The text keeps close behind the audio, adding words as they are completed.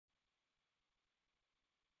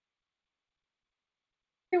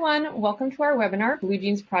Everyone, welcome to our webinar,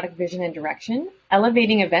 BlueJeans Product Vision and Direction,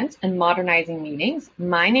 Elevating Events and Modernizing Meetings.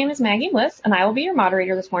 My name is Maggie Bliss, and I will be your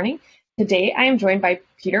moderator this morning. Today, I am joined by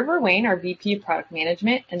Peter Verwain, our VP of Product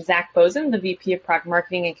Management, and Zach Bozen, the VP of Product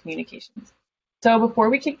Marketing and Communications. So before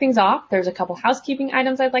we kick things off, there's a couple housekeeping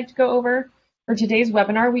items I'd like to go over. For today's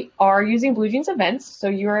webinar, we are using BlueJeans Events, so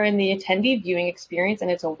you are in the attendee viewing experience, and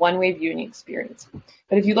it's a one-way viewing experience.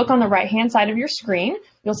 But if you look on the right-hand side of your screen,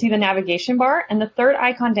 you'll see the navigation bar, and the third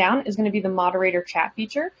icon down is going to be the moderator chat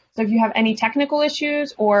feature. So if you have any technical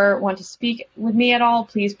issues or want to speak with me at all,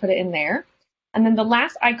 please put it in there. And then the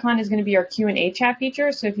last icon is going to be our Q&A chat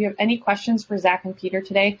feature. So if you have any questions for Zach and Peter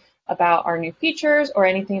today about our new features or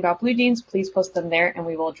anything about BlueJeans, please post them there, and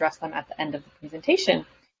we will address them at the end of the presentation.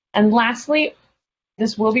 And lastly,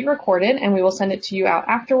 this will be recorded and we will send it to you out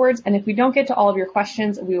afterwards. And if we don't get to all of your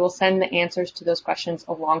questions, we will send the answers to those questions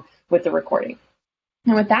along with the recording.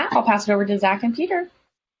 And with that, I'll pass it over to Zach and Peter.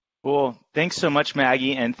 Cool. Thanks so much,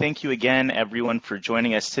 Maggie, and thank you again, everyone, for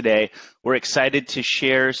joining us today. We're excited to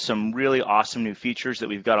share some really awesome new features that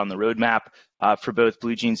we've got on the roadmap for both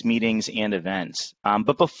BlueJeans Meetings and Events.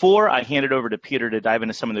 But before I hand it over to Peter to dive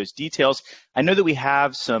into some of those details, I know that we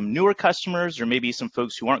have some newer customers or maybe some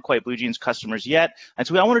folks who aren't quite BlueJeans customers yet, and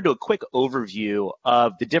so I want to do a quick overview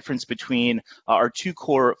of the difference between our two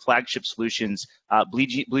core flagship solutions,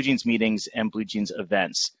 BlueJeans Meetings and BlueJeans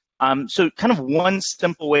Events. So kind of one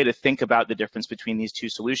simple way to think about the difference between these two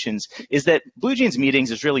solutions is that BlueJeans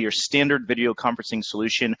Meetings is really your standard video conferencing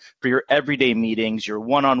solution for your everyday meetings, your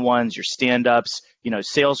one-on-ones, your stand-ups.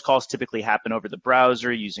 Sales calls typically happen over the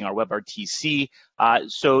browser using our WebRTC.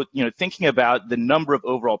 So thinking about the number of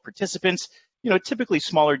overall participants, typically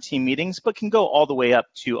smaller team meetings, but can go all the way up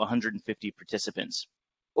to 150 participants.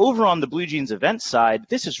 Over on the BlueJeans Event side,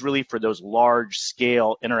 this is really for those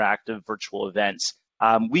large-scale interactive virtual events.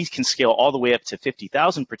 We can scale all the way up to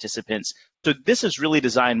 50,000 participants. So this is really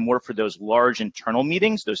designed more for those large internal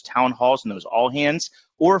meetings, those town halls and those all hands,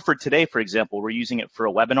 or for today, for example, we're using it for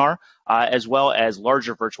a webinar, as well as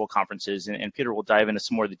larger virtual conferences. And Peter will dive into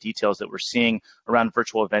some more of the details that we're seeing around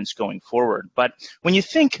virtual events going forward. But when you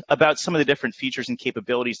think about some of the different features and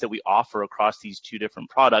capabilities that we offer across these two different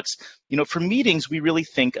products, for meetings, we really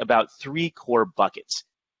think about three core buckets: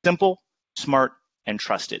 simple, smart, and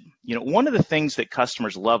trusted. One of the things that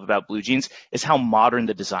customers love about BlueJeans is how modern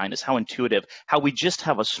the design is, how intuitive, how we just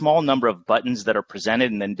have a small number of buttons that are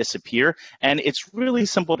presented and then disappear, and it's really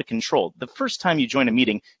simple to control. The first time you join a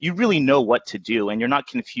meeting, you really know what to do, and you're not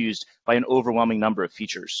confused by an overwhelming number of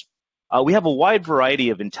features. We have a wide variety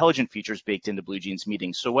of intelligent features baked into BlueJeans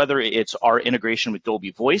Meetings. So whether it's our integration with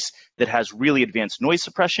Dolby Voice that has really advanced noise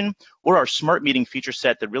suppression, or our smart meeting feature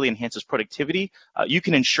set that really enhances productivity, you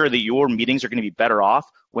can ensure that your meetings are going to be better off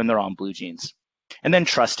when they're on BlueJeans. And then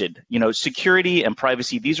trusted, security and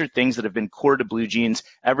privacy, these are things that have been core to BlueJeans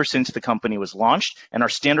ever since the company was launched, and our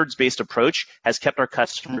standards-based approach has kept our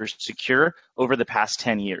customers secure over the past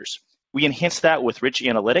 10 years. We enhance that with rich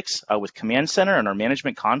analytics, with Command Center and our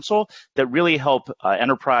management console that really help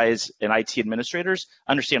enterprise and IT administrators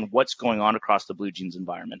understand what's going on across the BlueJeans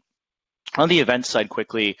environment. On the event side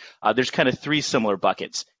quickly, there's kind of three similar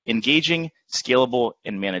buckets: engaging, scalable,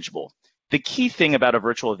 and manageable. The key thing about a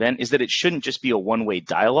virtual event is that it shouldn't just be a one-way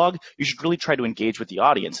dialogue. You should really try to engage with the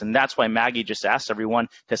audience. And that's why Maggie just asked everyone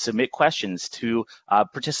to submit questions, to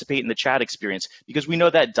participate in the chat experience, because we know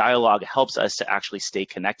that dialogue helps us to actually stay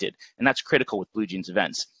connected. And that's critical with BlueJeans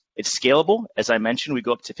Events. It's scalable. As I mentioned, we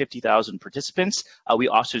go up to 50,000 participants. We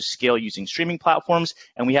also scale using streaming platforms,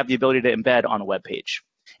 and we have the ability to embed on a web page.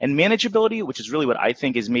 And manageability, which is really what I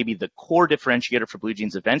think is maybe the core differentiator for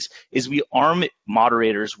BlueJeans Events, is we arm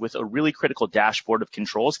moderators with a really critical dashboard of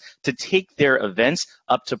controls to take their events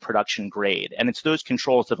up to production grade. And it's those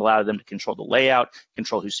controls that allow them to control the layout,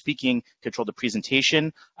 control who's speaking, control the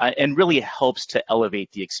presentation, and really helps to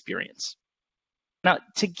elevate the experience. Now,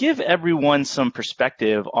 to give everyone some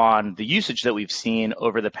perspective on the usage that we've seen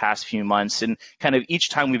over the past few months, and kind of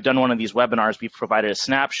each time we've done one of these webinars, we've provided a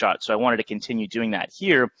snapshot, so I wanted to continue doing that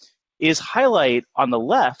here, is highlight on the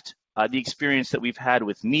left the experience that we've had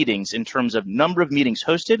with meetings in terms of number of meetings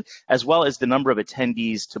hosted, as well as the number of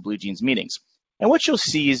attendees to BlueJeans Meetings. And what you'll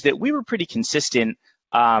see is that we were pretty consistent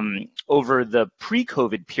over the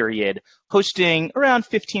pre-COVID period, hosting around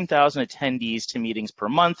 15,000 attendees to meetings per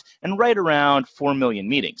month and right around 4 million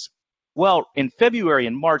meetings. Well, in February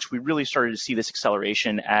and March, we really started to see this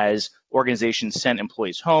acceleration as organizations sent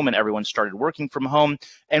employees home and everyone started working from home.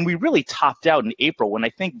 And we really topped out in April when I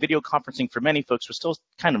think video conferencing for many folks was still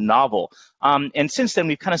kind of novel. And since then,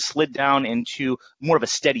 we've kind of slid down into more of a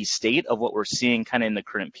steady state of what we're seeing kind of in the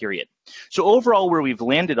current period. So overall, where we've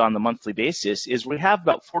landed on the monthly basis is we have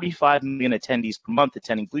about 45 million attendees per month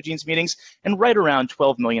attending BlueJeans meetings, and right around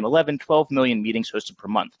 12 million, 12 million meetings hosted per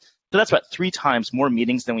month. So that's about 3 times more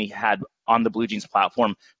meetings than we had on the BlueJeans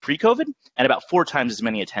platform pre-COVID, and about 4 times as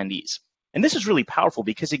many attendees. And this is really powerful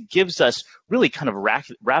because it gives us really kind of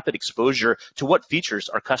rapid exposure to what features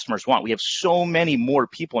our customers want. We have so many more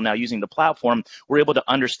people now using the platform. We're able to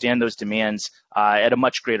understand those demands at a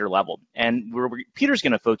much greater level. And where Peter's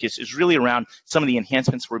going to focus is really around some of the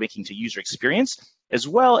enhancements we're making to user experience, as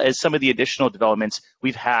well as some of the additional developments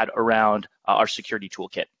we've had around our security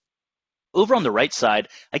toolkit. Over on the right side,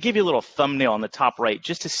 I gave you a little thumbnail on the top right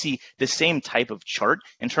just to see the same type of chart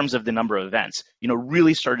in terms of the number of events.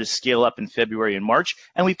 Really started to scale up in February and March,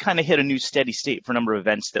 and we've kind of hit a new steady state for number of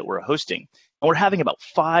events that we're hosting. And we're having about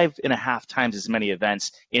 5.5 times as many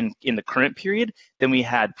events in the current period than we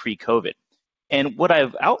had pre-COVID. And what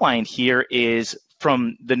I've outlined here is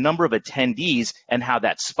from the number of attendees and how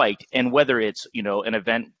that spiked, and whether it's an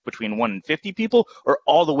event between 1 and 50 people or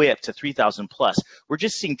all the way up to 3,000 plus, we're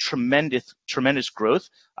just seeing tremendous growth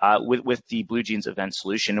with the BlueJeans event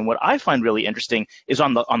solution. And what I find really interesting is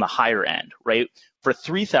on the higher end, right? For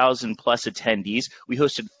 3,000 plus attendees, we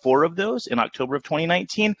hosted 4 of those in October of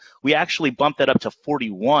 2019. We actually bumped that up to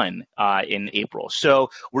 41 in April.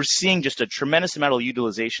 So we're seeing just a tremendous amount of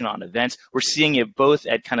utilization on events. We're seeing it both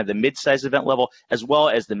at kind of the mid-size event level as well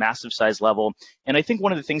as the massive size level. And I think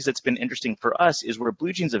one of the things that's been interesting for us is where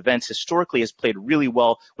BlueJeans Events historically has played really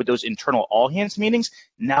well with those internal all-hands meetings.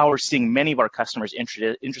 Now we're seeing many of our customers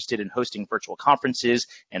interested in hosting virtual conferences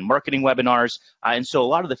and marketing webinars. And so a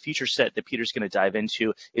lot of the feature set that Peter's going to dive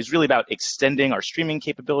into is really about extending our streaming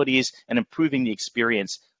capabilities and improving the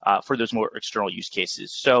experience for those more external use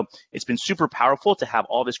cases. So it's been super powerful to have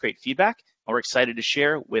all this great feedback, and we're excited to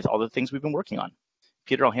share with all the things we've been working on.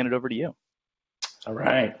 Peter, I'll hand it over to you. All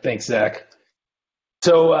right, thanks, Zach.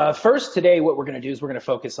 So first today, what we're going to do is we're going to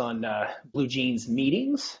focus on BlueJeans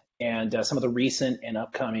Meetings and some of the recent and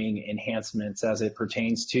upcoming enhancements as it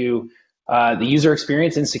pertains to the user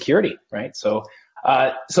experience and security, right? So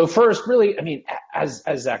first, really, as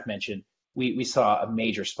Zach mentioned, we saw a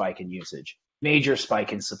major spike in usage, major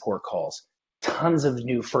spike in support calls, tons of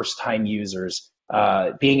new first-time users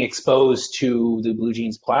being exposed to the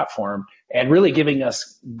BlueJeans platform and really giving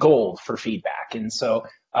us gold for feedback. And so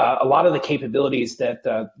a lot of the capabilities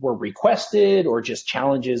that were requested or just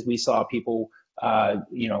challenges we saw people,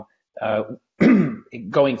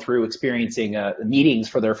 going through experiencing meetings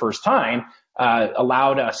for their first time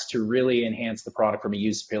allowed us to really enhance the product from a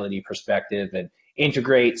usability perspective and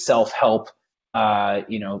integrate self-help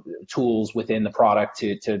tools within the product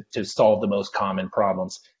to solve the most common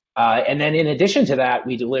problems. And then in addition to that,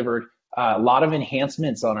 we delivered a lot of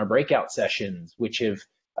enhancements on our breakout sessions, which have,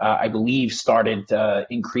 I believe, started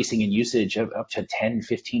increasing in usage of up to 10,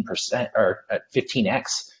 15% or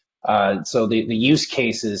 15x. So the use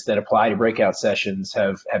cases that apply to breakout sessions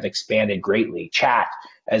have expanded greatly. Chat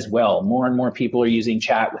as well. More and more people are using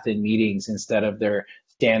chat within meetings instead of their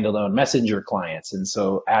standalone messenger clients. And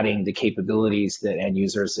so adding the capabilities that end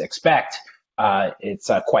users expect,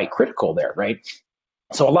 it's quite critical there, right?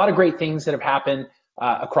 So a lot of great things that have happened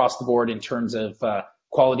across the board in terms of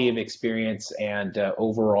quality of experience and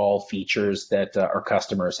overall features that our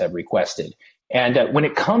customers have requested. And when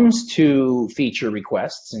it comes to feature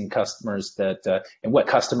requests and customers and what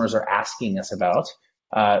customers are asking us about,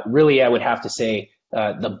 really I would have to say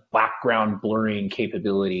the background blurring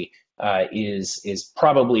capability is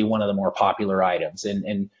probably one of the more popular items.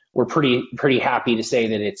 And we're pretty happy to say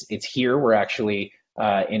that it's here. We're actually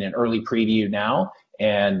in an early preview now,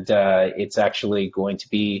 and it's actually going to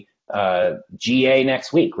be GA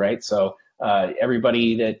next week, right? So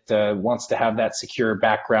everybody that wants to have that secure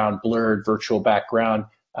background, blurred virtual background,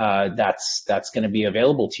 that's going to be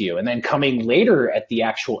available to you. And then coming later at the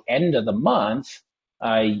actual end of the month,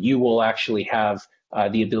 you will actually have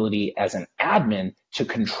the ability as an admin to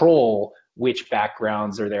control which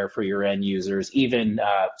backgrounds are there for your end users, even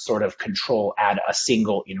sort of add a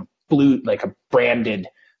single, blue, like a branded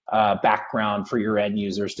background for your end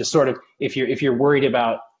users to sort of, if you're worried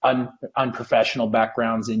about unprofessional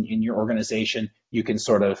backgrounds in your organization, you can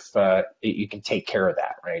sort of, you can take care of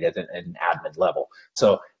that, right, at an admin level.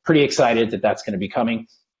 So pretty excited that that's going to be coming.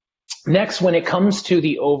 Next, when it comes to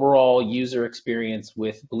the overall user experience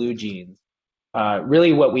with BlueJeans,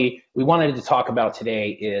 really what we wanted to talk about today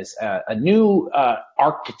is a new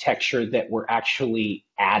architecture that we're actually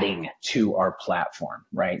adding to our platform,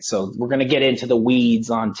 right? So we're going to get into the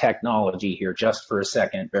weeds on technology here just for a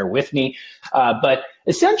second, bear with me. But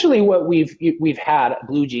essentially what we've had at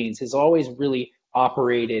BlueJeans has always really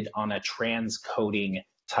operated on a transcoding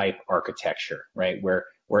type architecture, right?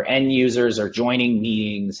 Where end users are joining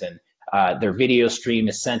meetings and their video stream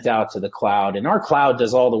is sent out to the cloud, and our cloud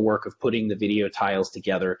does all the work of putting the video tiles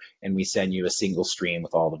together, and we send you a single stream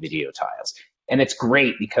with all the video tiles. And it's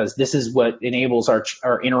great because this is what enables our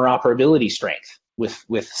interoperability strength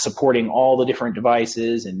with supporting all the different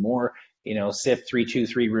devices and more, SIP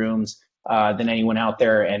 323 rooms than anyone out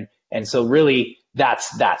there. And so really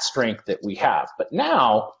that's that strength that we have. But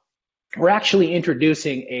now we're actually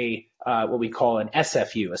introducing a what we call an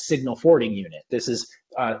SFU, a signal forwarding unit. This is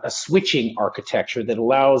a switching architecture that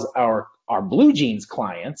allows our BlueJeans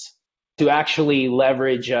clients to actually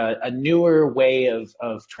leverage a newer way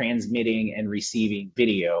of transmitting and receiving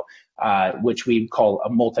video, which we call a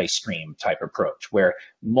multi-stream type approach, where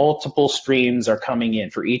multiple streams are coming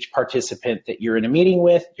in. For each participant that you're in a meeting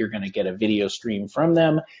with, you're going to get a video stream from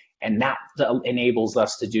them, and that enables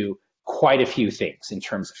us to do quite a few things in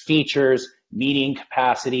terms of features, meeting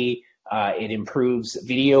capacity. It improves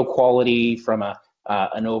video quality from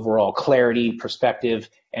an overall clarity perspective,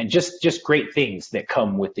 and just great things that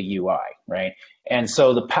come with the UI, right? And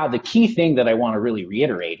so the key thing that I want to really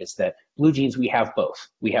reiterate is that BlueJeans, we have both.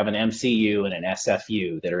 We have an MCU and an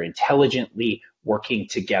SFU that are intelligently working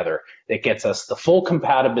together that gets us the full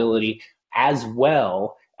compatibility as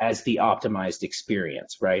well as the optimized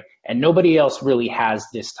experience, right? And nobody else really has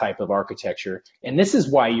this type of architecture. And this is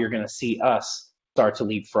why you're going to see us start to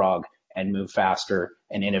leapfrog and move faster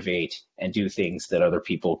and innovate and do things that other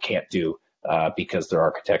people can't do because their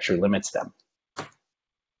architecture limits them.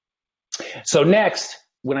 So next,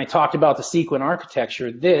 when I talked about the Sequin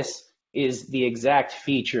architecture, this is the exact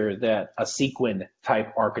feature that a Sequin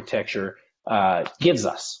type architecture gives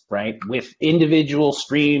us, right? With individual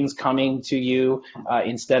streams coming to you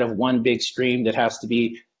instead of one big stream that has to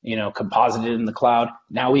be composited in the cloud.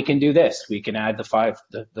 Now we can do this. We can add the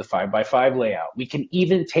 5x5 layout. We can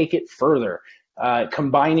even take it further.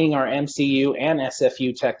 Combining our MCU and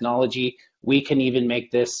SFU technology, we can even make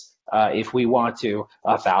this, if we want to,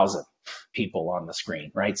 1,000 people on the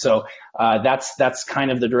screen, right? So that's kind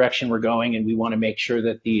of the direction we're going, and we want to make sure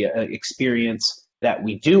that the experience that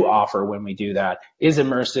we do offer when we do that is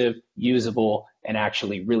immersive, usable, and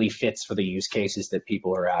actually really fits for the use cases that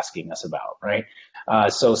people are asking us about, right?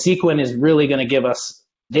 So Sequin is really going to give us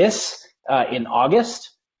this in August,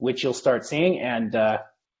 which you'll start seeing, and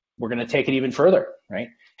we're going to take it even further, right?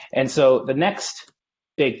 And so the next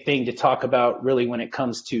big thing to talk about really when it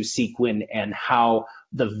comes to Sequin and how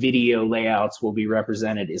the video layouts will be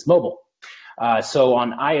represented is mobile. So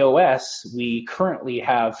on iOS, we currently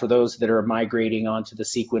have, for those that are migrating onto the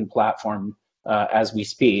Sequin platform as we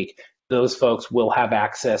speak, those folks will have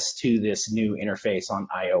access to this new interface on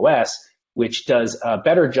iOS, which does a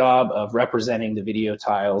better job of representing the video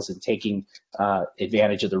tiles and taking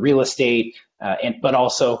advantage of the real estate, but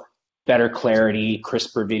also better clarity,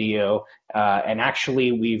 crisper video, and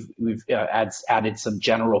actually we've added some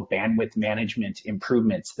general bandwidth management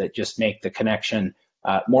improvements that just make the connection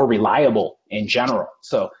more reliable in general.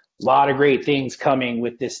 So a lot of great things coming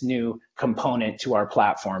with this new component to our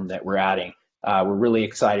platform that we're adding. We're really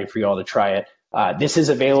excited for you all to try it. This is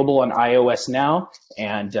available on iOS now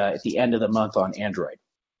and at the end of the month on Android.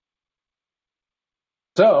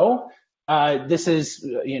 So this is,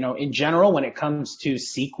 in general, when it comes to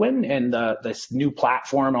Sequin and this new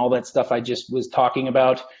platform, all that stuff I just was talking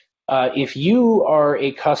about, if you are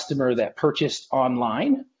a customer that purchased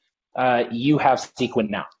online, you have Sequin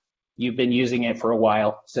now. You've been using it for a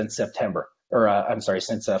while since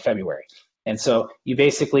since February. And so you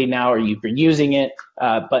basically you've been using it,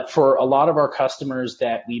 but for a lot of our customers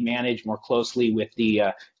that we manage more closely with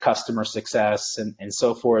the customer success and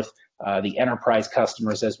so forth, the enterprise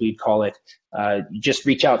customers, as we call it, just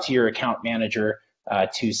reach out to your account manager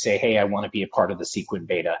to say, hey, I want to be a part of the Sequin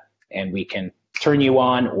beta, and we can turn you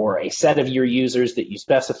on, or a set of your users that you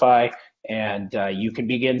specify, and you can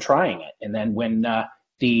begin trying it. And then when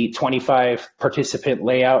the 25 participant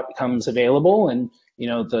layout comes available, and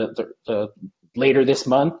the later this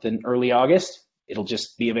month and early August, it'll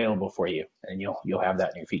just be available for you, and you'll have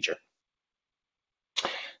that new feature.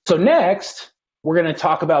 So next, we're going to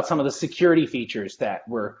talk about some of the security features that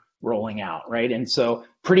we're rolling out, right? And so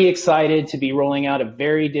pretty excited to be rolling out a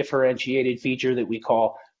very differentiated feature that we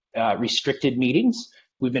call restricted meetings.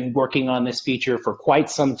 We've been working on this feature for quite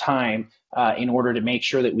some time in order to make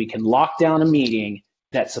sure that we can lock down a meeting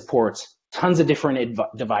that supports tons of different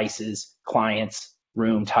devices, clients,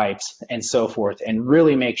 room types, and so forth, and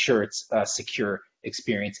really make sure it's a secure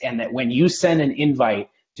experience. And that when you send an invite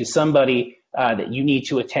to somebody that you need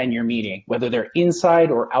to attend your meeting, whether they're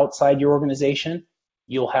inside or outside your organization,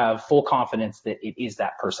 you'll have full confidence that it is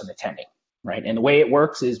that person attending. right? And the way it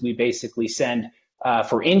works is we basically send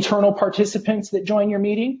for internal participants that join your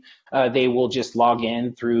meeting, they will just log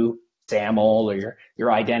in through SAML or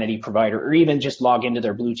your identity provider, or even just log into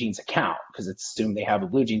their BlueJeans account because it's assumed they have a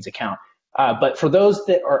BlueJeans account. But for those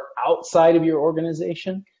that are outside of your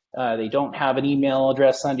organization, they don't have an email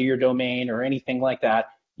address under your domain or anything like that,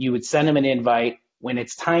 you would send them an invite. When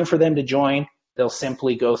it's time for them to join, they'll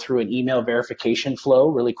simply go through an email verification flow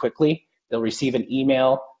really quickly. They'll receive an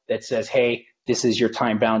email that says, hey, this is your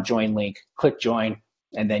time-bound join link, click join,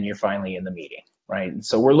 and then you're finally in the meeting, right? And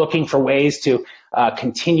so we're looking for ways to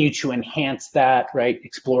continue to enhance that, right?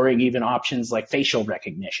 Exploring even options like facial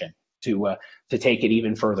recognition to take it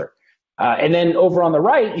even further. And then over on the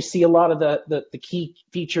right, you see a lot of the key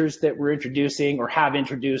features that we're introducing or have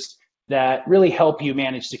introduced that really help you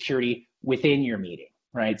manage security within your meeting,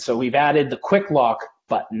 right? So we've added the quick lock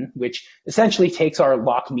button, which essentially takes our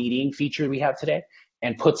lock meeting feature we have today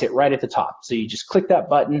and puts it right at the top. So you just click that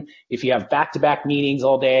button. If you have back-to-back meetings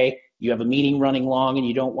all day, you have a meeting running long and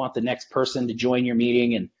you don't want the next person to join your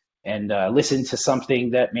meeting and listen to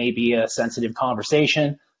something that may be a sensitive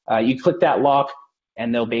conversation, you click that lock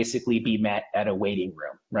and they'll basically be met at a waiting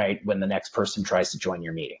room, right, when the next person tries to join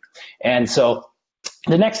your meeting. And so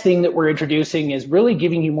the next thing that we're introducing is really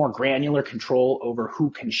giving you more granular control over who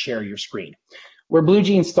can share your screen. Where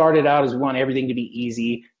BlueJeans started out is we want everything to be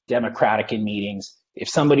easy, democratic in meetings. If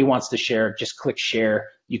somebody wants to share, just click share.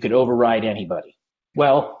 You could override anybody.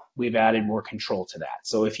 Well, we've added more control to that.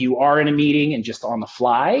 So if you are in a meeting and just on the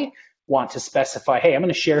fly want to specify, hey, I'm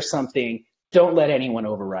going to share something, don't let anyone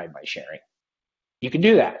override my sharing. You can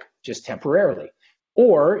do that just temporarily.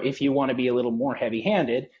 Or if you want to be a little more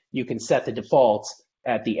heavy-handed, you can set the defaults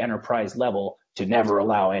at the enterprise level to never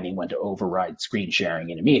allow anyone to override screen sharing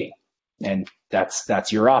in a meeting. And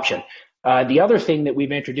that's your option. The other thing that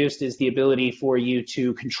we've introduced is the ability for you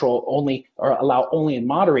to control only or allow only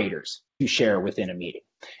moderators to share within a meeting.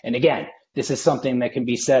 And again, this is something that can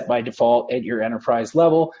be set by default at your enterprise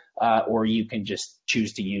level, or you can just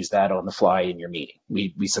choose to use that on the fly in your meeting.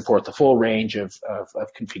 We support the full range of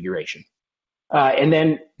configuration. And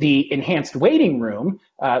then the enhanced waiting room,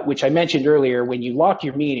 which I mentioned earlier, when you lock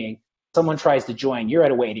your meeting, someone tries to join, you're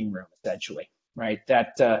at a waiting room essentially, right?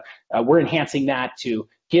 That we're enhancing that to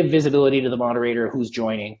give visibility to the moderator who's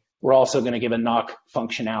joining. We're also going to give a knock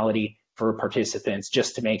functionality for participants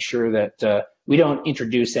just to make sure that we don't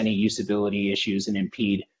introduce any usability issues and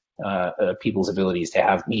impede people's abilities to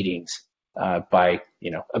have meetings by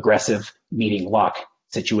aggressive meeting lock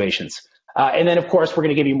situations. And then, of course, we're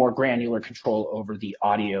going to give you more granular control over the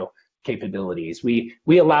audio capabilities. We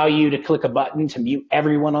allow you to click a button to mute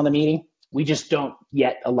everyone on the meeting. We just don't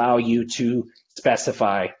yet allow you to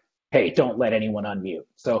specify, hey, don't let anyone unmute.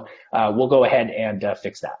 So we'll go ahead and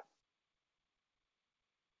fix that.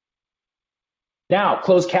 Now,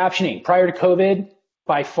 closed captioning. Prior to COVID,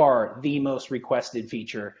 by far the most requested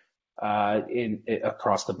feature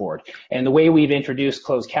across the board. And the way we've introduced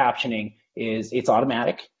closed captioning is it's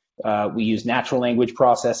automatic. We use natural language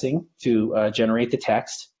processing to generate the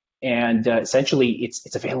text. And essentially,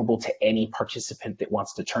 it's available to any participant that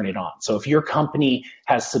wants to turn it on. So if your company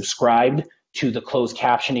has subscribed to the closed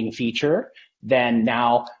captioning feature, then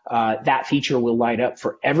now that feature will light up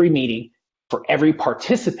for every meeting, for every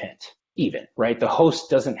participant even, right? The host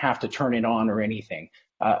doesn't have to turn it on or anything.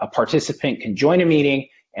 A participant can join a meeting,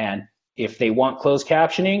 and if they want closed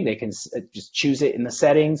captioning, they can just choose it in the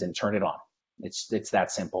settings and turn it on. It's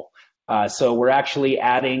that simple. So we're actually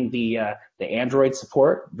adding the Android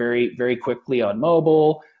support very, very quickly on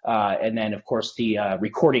mobile. And then, of course, the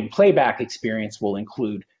recording playback experience will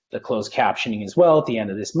include the closed captioning as well at the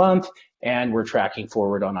end of this month. And we're tracking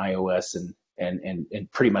forward on iOS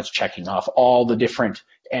and pretty much checking off all the different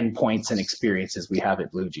endpoints and experiences we have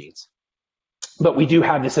at BlueJeans. But we do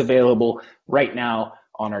have this available right now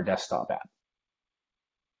on our desktop app.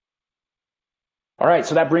 All right,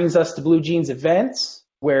 so that brings us to BlueJeans Events,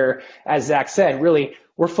 where, as Zach said, really,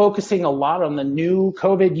 we're focusing a lot on the new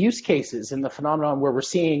COVID use cases and the phenomenon where we're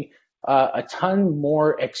seeing a ton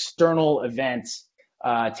more external events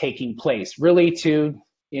taking place, really to,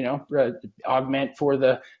 augment for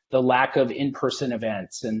the lack of in-person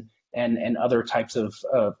events and other types of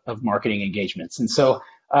marketing engagements. And so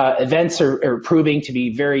events are proving to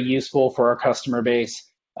be very useful for our customer base,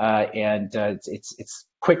 and it's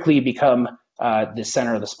quickly become the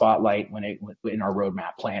center of the spotlight in our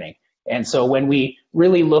roadmap planning. And so when we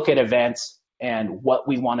really look at events and what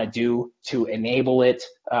we want to do to enable it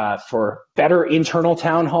for better internal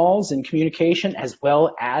town halls and communication, as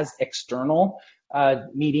well as external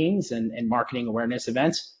meetings and marketing awareness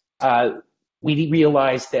events, we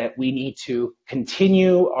realize that we need to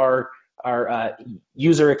continue our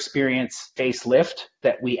user experience facelift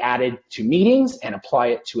that we added to meetings and apply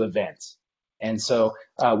it to events. And so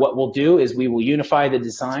what we'll do is we will unify the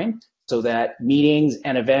design so that meetings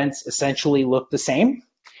and events essentially look the same.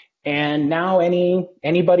 And now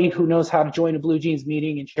anybody who knows how to join a BlueJeans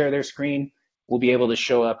meeting and share their screen will be able to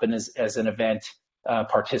show up as an event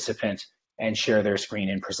participant and share their screen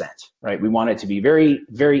and present, right? We want it to be very,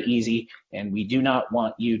 very easy, and we do not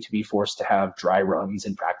want you to be forced to have dry runs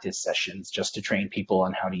and practice sessions just to train people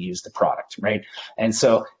on how to use the product, right? And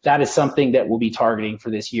so that is something that we'll be targeting for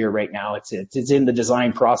this year right now. It's in the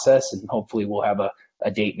design process, and hopefully we'll have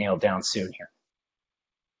a date nailed down soon here.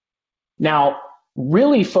 Now,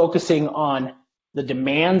 really focusing on the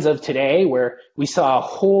demands of today, where we saw a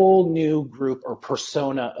whole new group or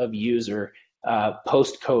persona of user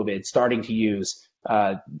post-COVID starting to use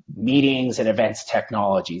meetings and events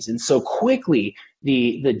technologies. And so quickly,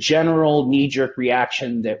 the general knee-jerk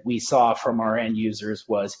reaction that we saw from our end users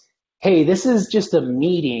was, hey, this is just a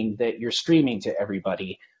meeting that you're streaming to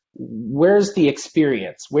everybody. Where's the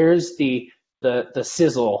experience? Where's the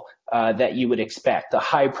sizzle that you would expect, the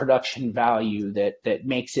high production value that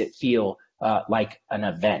makes it feel like an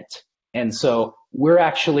event? And so we're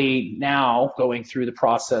actually now going through the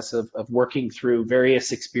process of working through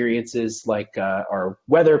various experiences like our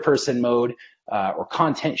weather person mode or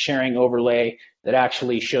content sharing overlay that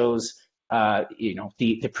actually shows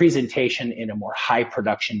the presentation in a more high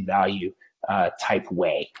production value type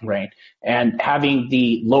way, right? And having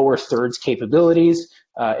the lower thirds capabilities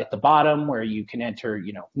at the bottom where you can enter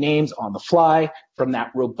names on the fly from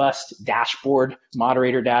that robust dashboard,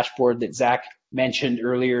 moderator dashboard that Zach mentioned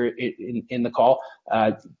earlier in the call.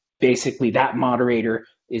 Basically, that moderator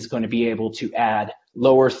is going to be able to add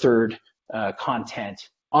lower third content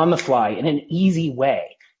on the fly in an easy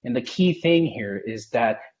way. And the key thing here is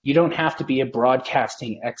that you don't have to be a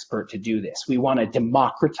broadcasting expert to do this. We want to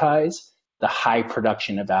democratize the high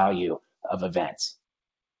production value of events.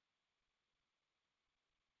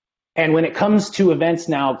 And when it comes to events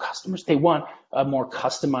now, customers, they want a more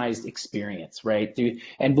customized experience, right?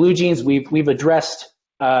 And BlueJeans, we've addressed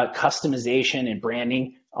customization and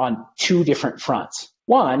branding on two different fronts.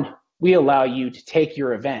 One, we allow you to take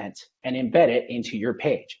your event and embed it into your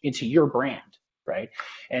page, into your brand, right?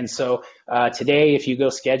 And so today, if you go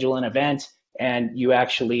schedule an event and you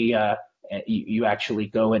actually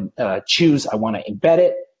go and choose, I want to embed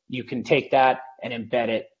it, you can take that and embed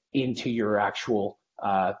it into your actual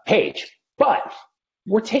page. But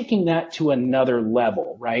we're taking that to another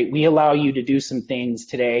level, right? We allow you to do some things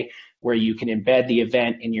today where you can embed the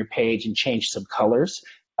event in your page and change some colors.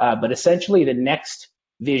 But essentially the next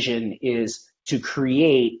vision is to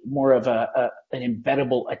create more of an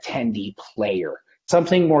embeddable attendee player,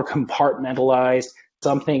 something more compartmentalized,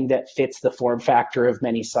 something that fits the form factor of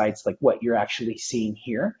many sites like what you're actually seeing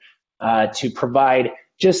here, to provide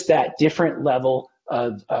just that different level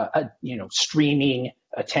of streaming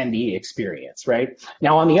attendee experience, right?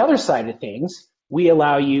 Now, on the other side of things, we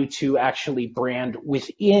allow you to actually brand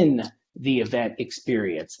within the event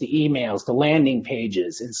experience, the emails, the landing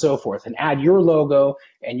pages, and so forth, and add your logo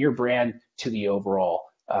and your brand to the overall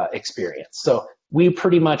experience. So we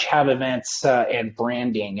pretty much have events and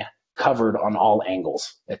branding covered on all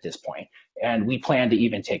angles at this point, and we plan to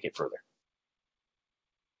even take it further.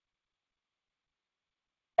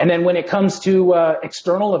 And then when it comes to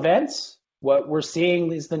external events, what we're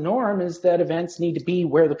seeing is the norm is that events need to be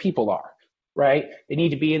where the people are, right? They need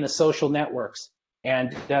to be in the social networks.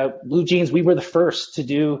 And BlueJeans, we were the first to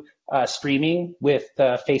do streaming with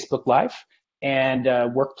Facebook Live and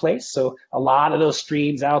Workplace. So a lot of those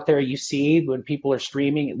streams out there you see when people are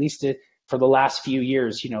streaming, at least for the last few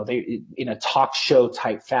years, they in a talk show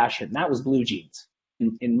type fashion. That was BlueJeans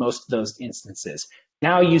in most of those instances.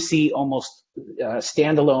 Now you see almost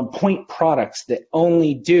standalone point products that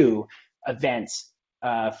only do events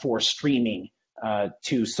for streaming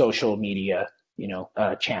to social media,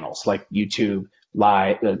 channels like YouTube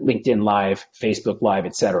Live, LinkedIn Live, Facebook Live,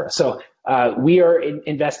 etc. So we are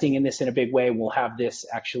investing in this in a big way. We'll have this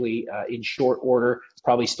actually in short order,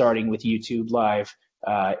 probably starting with YouTube Live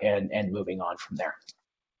and moving on from there.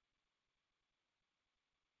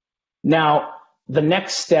 Now, the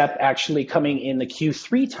next step actually coming in the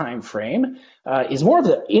Q3 timeframe is more of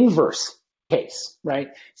the inverse case, right?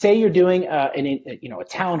 Say you're doing a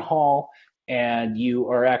town hall and you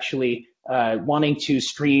are actually wanting to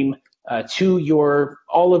stream to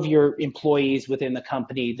all of your employees within the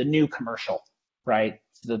company the new commercial, right?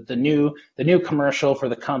 The new commercial for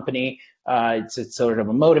the company. It's sort of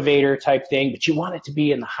a motivator type thing, but you want it to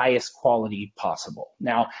be in the highest quality possible.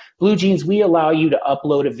 Now, BlueJeans, we allow you to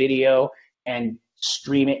upload a video and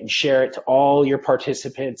stream it and share it to all your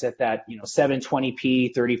participants at that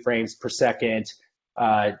 720p 30 frames per second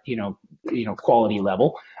quality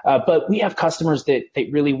level. But we have customers that they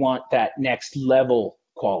really want that next level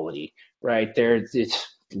quality, right? It's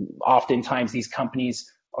oftentimes these companies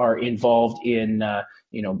are involved in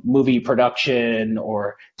movie production,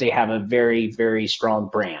 or they have a very, very strong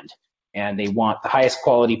brand and they want the highest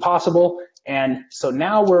quality possible. And so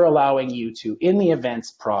now we're allowing you to, in the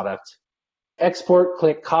events product, export,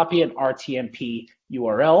 click, copy an RTMP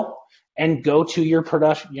URL, and go to your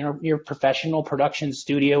production, your professional production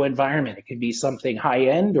studio environment. It could be something high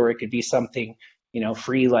end, or it could be something,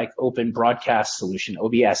 free, like Open Broadcast Solution,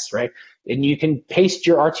 OBS, right? And you can paste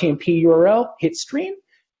your RTMP URL, hit stream,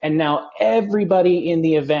 and now everybody in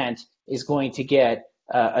the event is going to get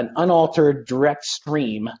an unaltered direct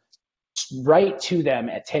stream right to them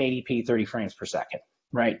at 1080p 30 frames per second,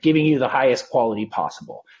 right? Giving you the highest quality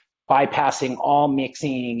possible, bypassing all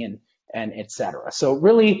mixing and et cetera. So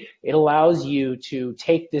really, it allows you to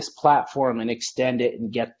take this platform and extend it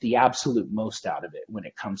and get the absolute most out of it when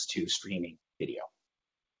it comes to streaming video.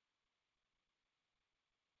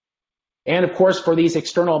 And of course, for these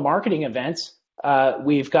external marketing events,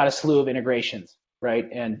 we've got a slew of integrations, right?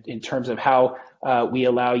 And in terms of how we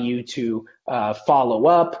allow you to follow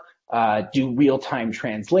up, do real-time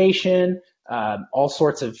translation, all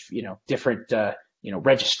sorts of different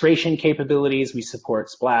registration capabilities. We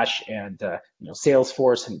support Splash and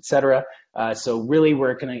Salesforce and et cetera. So really,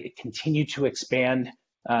 we're going to continue to expand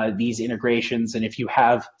these integrations. And if you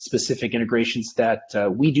have specific integrations that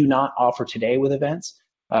we do not offer today with events,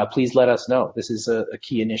 please let us know. This is a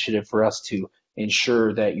key initiative for us to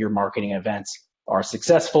ensure that your marketing events are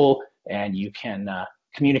successful and you can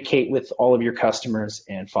communicate with all of your customers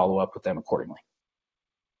and follow up with them accordingly.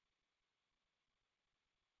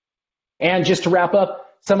 And just to wrap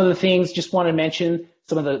up, some of the things, just want to mention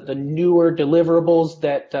some of the newer deliverables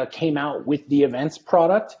that came out with the events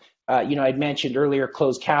product. I'd mentioned earlier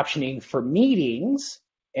closed captioning for meetings,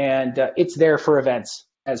 and it's there for events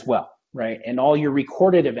as well, right? And all your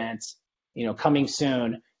recorded events, coming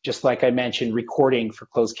soon, just like I mentioned, recording for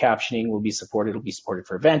closed captioning will be supported. It'll be supported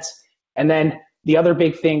for events. And then the other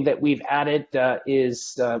big thing that we've added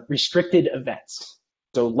is restricted events.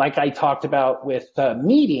 So like I talked about with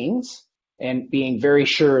meetings, and being very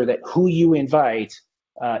sure that who you invite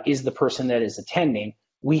is the person that is attending,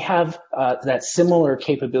 we have that similar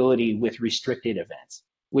capability with restricted events,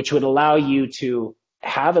 which would allow you to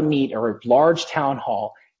have a meet or a large town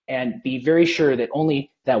hall and be very sure that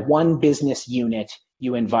only that one business unit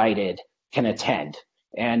you invited can attend.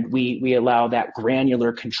 And we allow that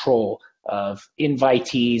granular control of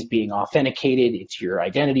invitees being authenticated into your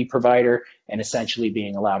identity provider and essentially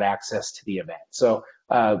being allowed access to the event. So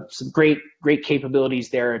some great capabilities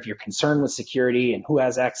there if you're concerned with security and who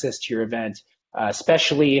has access to your event,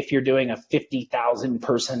 especially if you're doing a 50,000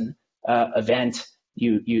 person event.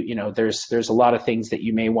 There's a lot of things that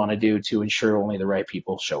you may want to do to ensure only the right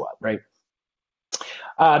people show up, right?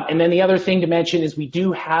 And then the other thing to mention is we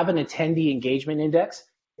do have an attendee engagement index.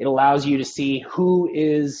 It allows you to see who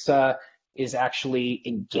is actually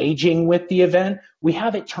engaging with the event. We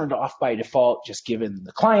have it turned off by default, just given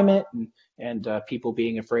the climate and people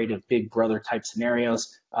being afraid of big brother type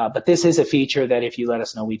scenarios. But this is a feature that if you let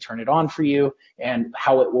us know, we turn it on for you. And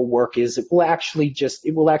how it will work is it will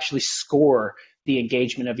actually score the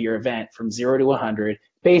engagement of your event from 0 to 100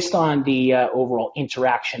 based on the overall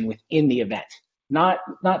interaction within the event. Not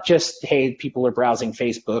just, hey, people are browsing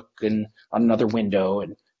Facebook and on another window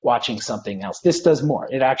and watching something else. This does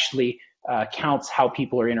more. It actually counts how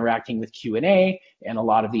people are interacting with Q&A and a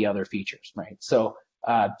lot of the other features, right? So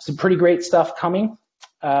some pretty great stuff coming,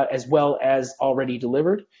 as well as already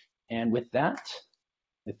delivered. And with that,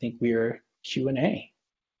 I think we're Q&A.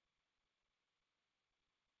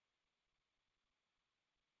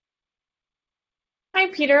 Hi,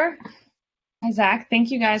 Peter. Hi, Zach. Thank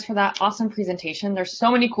you guys for that awesome presentation. There's so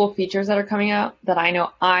many cool features that are coming out that I know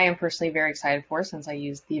I am personally very excited for since I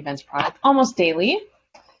use the events product almost daily.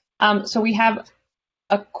 So we have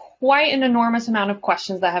quite an enormous amount of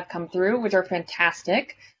questions that have come through, which are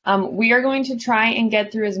fantastic. We are going to try and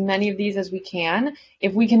get through as many of these as we can.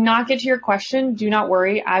 If we cannot get to your question, do not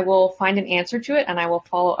worry. I will find an answer to it and I will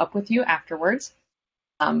follow up with you afterwards.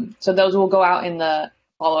 So those will go out in the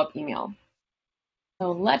follow-up email.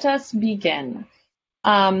 So let us begin.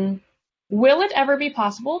 Will it ever be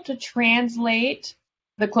possible to translate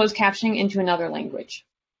the closed captioning into another language?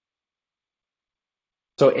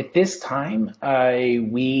 So at this time,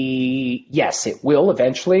 yes, it will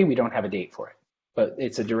eventually. We don't have a date for it, but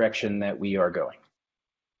it's a direction that we are going.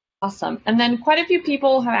 Awesome. And then quite a few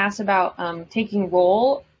people have asked about taking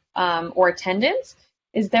roll or attendance.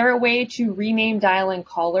 Is there a way to rename dial-in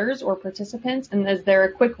callers or participants? And is there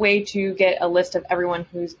a quick way to get a list of everyone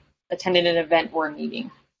who's attended an event or a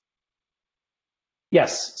meeting?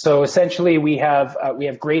 Yes. So essentially, we have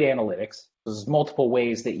great analytics. There's multiple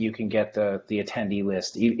ways that you can get the attendee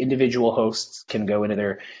list. Individual hosts can go into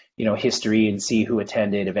their history and see who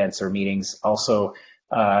attended events or meetings. Also,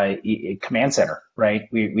 command center, right?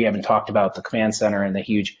 We haven't talked about the command center and the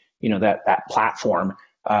huge that platform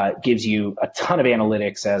gives you a ton of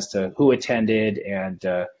analytics as to who attended and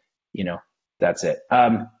that's it.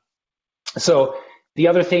 So the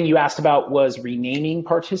other thing you asked about was renaming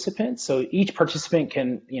participants. So each participant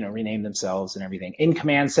can, rename themselves and everything. In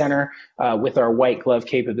Command Center, with our white glove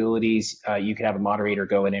capabilities, you can have a moderator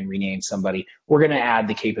go in and rename somebody. We're going to add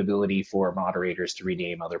the capability for moderators to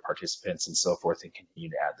rename other participants and so forth and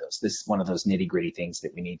continue to add those. This is one of those nitty-gritty things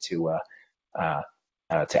that we need to add.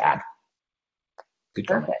 Good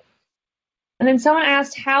comment. Perfect. And then someone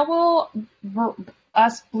asked, how will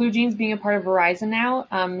us BlueJeans being a part of Verizon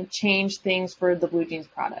now change things for the BlueJeans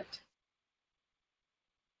product?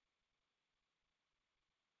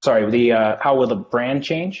 Sorry, how will the brand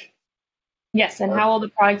change? Yes, and how will the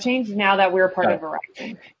product change now that we're a part of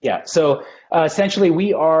Verizon? Yeah, so essentially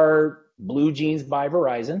we are BlueJeans by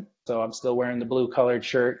Verizon. So I'm still wearing the blue colored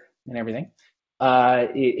shirt and everything.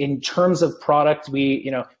 In terms of product, we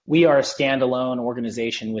are a standalone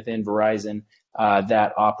organization within Verizon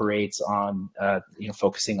that operates on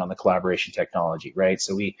focusing on the collaboration technology, right?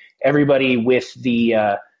 So everybody with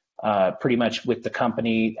the pretty much with the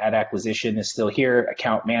company at acquisition is still here.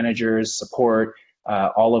 Account managers, support,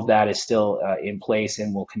 all of that is still in place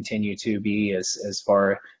and will continue to be as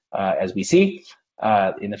far as we see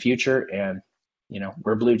in the future. And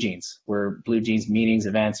we're BlueJeans. We're BlueJeans meetings,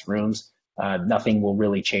 events, rooms. Nothing will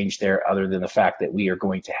really change there other than the fact that we are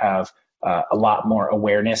going to have a lot more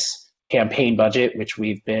awareness campaign budget, which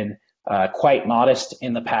we've been quite modest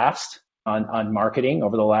in the past on marketing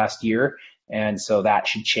over the last year. And so that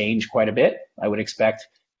should change quite a bit, I would expect,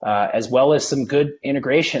 as well as some good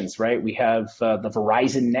integrations, right? We have the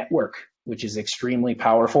Verizon network, which is extremely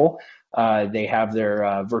powerful. They have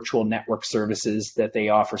their virtual network services that they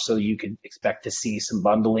offer, so you can expect to see some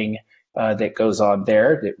bundling that goes on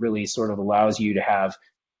there that really sort of allows you to have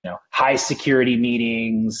high security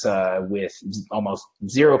meetings with almost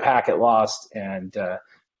zero packet loss and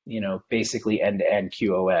basically end-to-end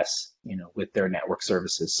QoS with their network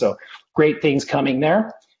services. So great things coming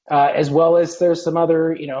there, as well as there's some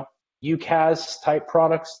other UCaaS type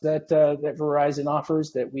products that Verizon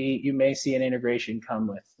offers that you may see an integration come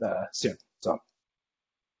with soon. So.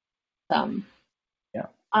 Yeah.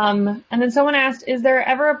 And then someone asked, is there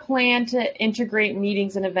ever a plan to integrate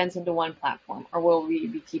meetings and events into one platform, or will we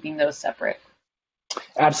be keeping those separate?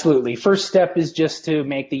 Absolutely. First step is just to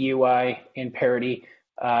make the UI in parity.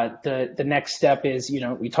 The next step is,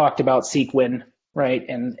 we talked about Sequin, right?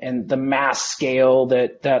 And the mass scale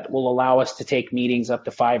that will allow us to take meetings up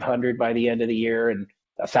to 500 by the end of the year and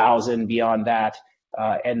 1,000 beyond that.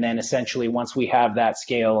 And then essentially once we have that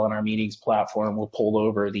scale on our meetings platform, we'll pull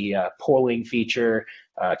over the polling feature,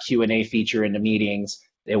 Q&A feature into meetings.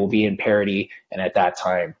 They will be in parity. And at that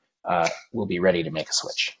time, we'll be ready to make a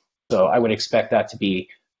switch. So I would expect that to be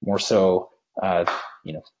more so,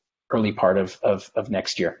 early part of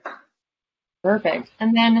next year. Perfect.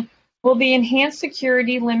 And then will the enhanced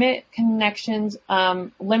security limit the connections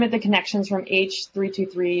from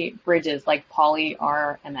H323 bridges like Poly,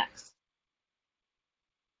 R, and X?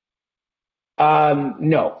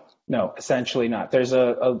 No, essentially not. There's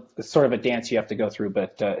a sort of a dance you have to go through,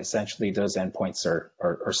 but essentially those endpoints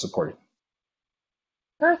are supported.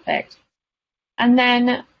 Perfect. And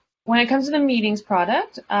then when it comes to the meetings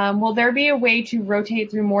product, will there be a way to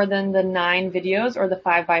rotate through more than the 9 videos or the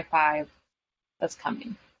 5x5 that's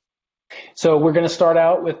coming? So we're going to start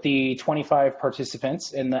out with the 25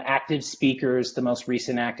 participants, and the active speakers, the most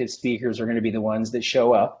recent active speakers, are going to be the ones that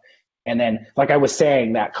show up. And then, like I was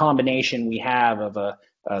saying, that combination we have of a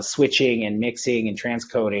switching and mixing and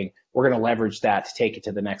transcoding, we're going to leverage that to take it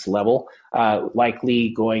to the next level. Likely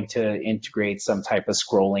going to integrate some type of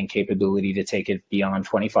scrolling capability to take it beyond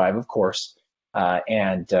 25, of course. But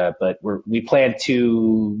we plan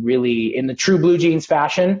to really, in the true BlueJeans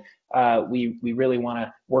fashion, we really want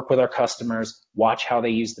to work with our customers, watch how they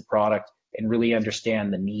use the product, and really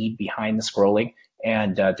understand the need behind the scrolling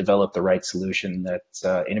and develop the right solution that's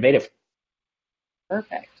innovative.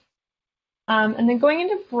 Perfect. And then going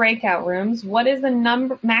into breakout rooms, what is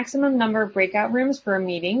the maximum number of breakout rooms for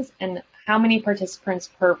meetings, and how many participants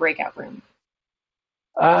per breakout room?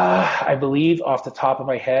 I believe off the top of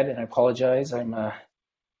my head, and I apologize, I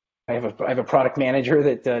have a product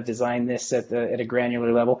manager that designed this at a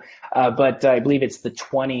granular level, but I believe it's the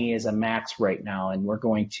 20 is a max right now, and we're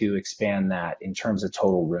going to expand that in terms of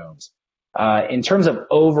total rooms. In terms of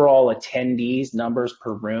overall attendees numbers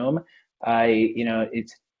per room, I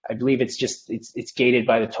believe it's gated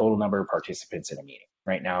by the total number of participants in a meeting.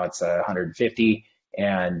 Right now it's 150,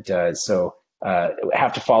 and so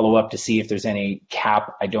have to follow up to see if there's any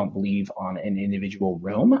cap. I don't believe on an individual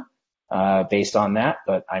room. Based on that,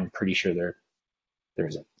 but I'm pretty sure there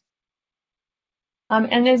isn't.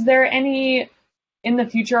 And is there any, in the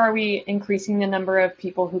future, are we increasing the number of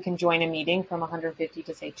people who can join a meeting from 150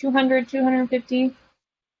 to say 200, 250?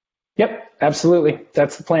 Yep, absolutely.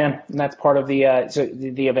 That's the plan, and that's part of the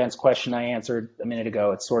events question I answered a minute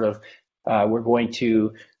ago. It's sort of we're going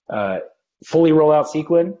to fully roll out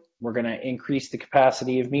Sequin. We're going to increase the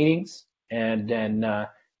capacity of meetings, and then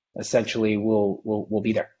essentially we'll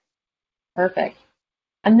be there. Perfect.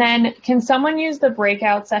 And then can someone use the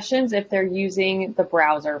breakout sessions if they're using the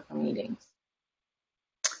browser for meetings?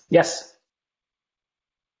 Yes.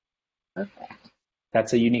 Perfect.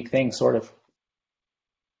 That's a unique thing, sort of,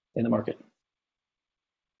 in the market.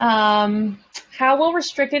 How will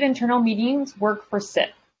restricted internal meetings work for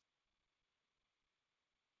SIP?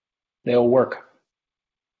 They'll work.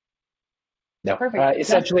 No. Perfect.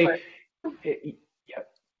 Essentially,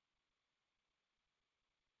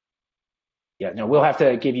 yeah, no, we'll have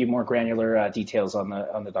to give you more granular details on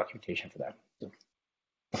the documentation for that.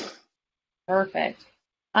 So. Perfect.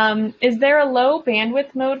 Is there a low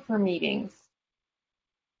bandwidth mode for meetings?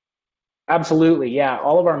 Absolutely, yeah.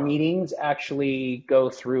 All of our meetings actually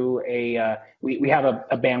go through we have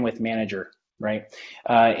a bandwidth manager, right?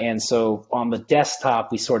 And so on the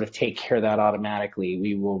desktop, we sort of take care of that automatically.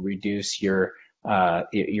 We will reduce your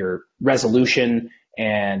resolution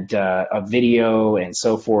and a video and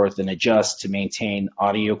so forth, and adjust to maintain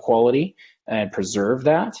audio quality and preserve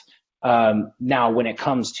that. Now, when it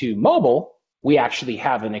comes to mobile, we actually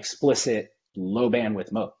have an explicit low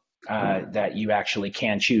bandwidth mode that you actually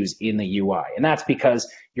can choose in the UI, and that's because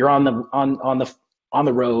you're on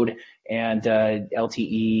the road, and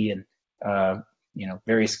LTE and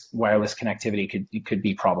various wireless connectivity could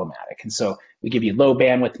be problematic. And so we give you low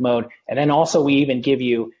bandwidth mode, and then also we even give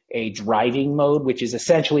you a driving mode, which is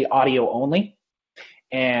essentially audio only,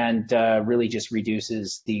 and really just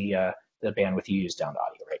reduces the bandwidth you use down to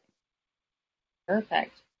audio rate.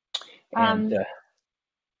 Perfect. And,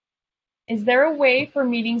 is there a way for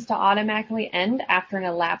meetings to automatically end after an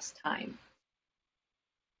elapsed time?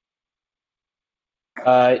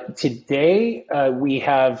 Today, we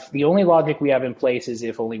have the only logic we have in place is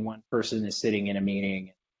if only one person is sitting in a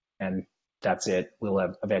meeting, and that's it. We'll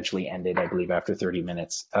have eventually ended, I believe, after 30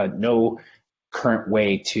 minutes. No current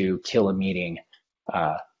way to kill a meeting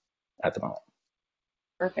at the moment.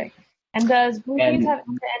 Perfect. And does BlueJeans have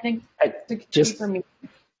end-to-end security for meetings?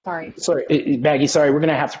 Sorry, Maggie. Sorry, we're going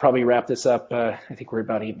to have to probably wrap this up. I think we're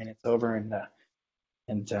about 8 minutes over, and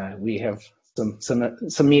we have some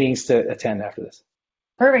meetings to attend after this.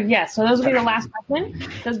 Perfect. Yes. So those will be the last question.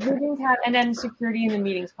 Does BlueJeans have end-to-end security in the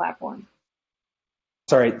meetings platform?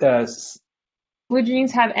 Sorry.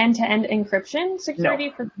 BlueJeans have end-to-end encryption security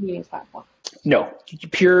for the meetings platform? No.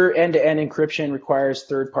 Pure end-to-end encryption requires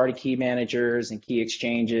third-party key managers and key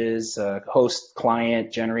exchanges. Host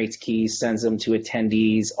client generates keys, sends them to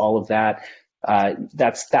attendees, all of that.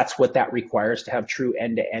 That's what that requires to have true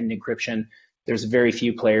end-to-end encryption. There's very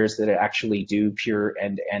few players that actually do pure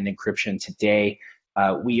end-to-end encryption today.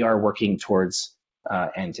 We are working towards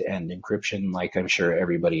end-to-end encryption, like I'm sure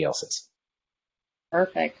everybody else is.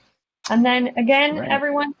 Perfect. And then again, Right.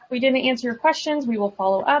 Everyone, if we didn't answer your questions, we will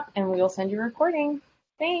follow up and we will send you a recording.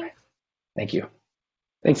 Thanks. Thank you.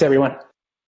 Thanks, everyone.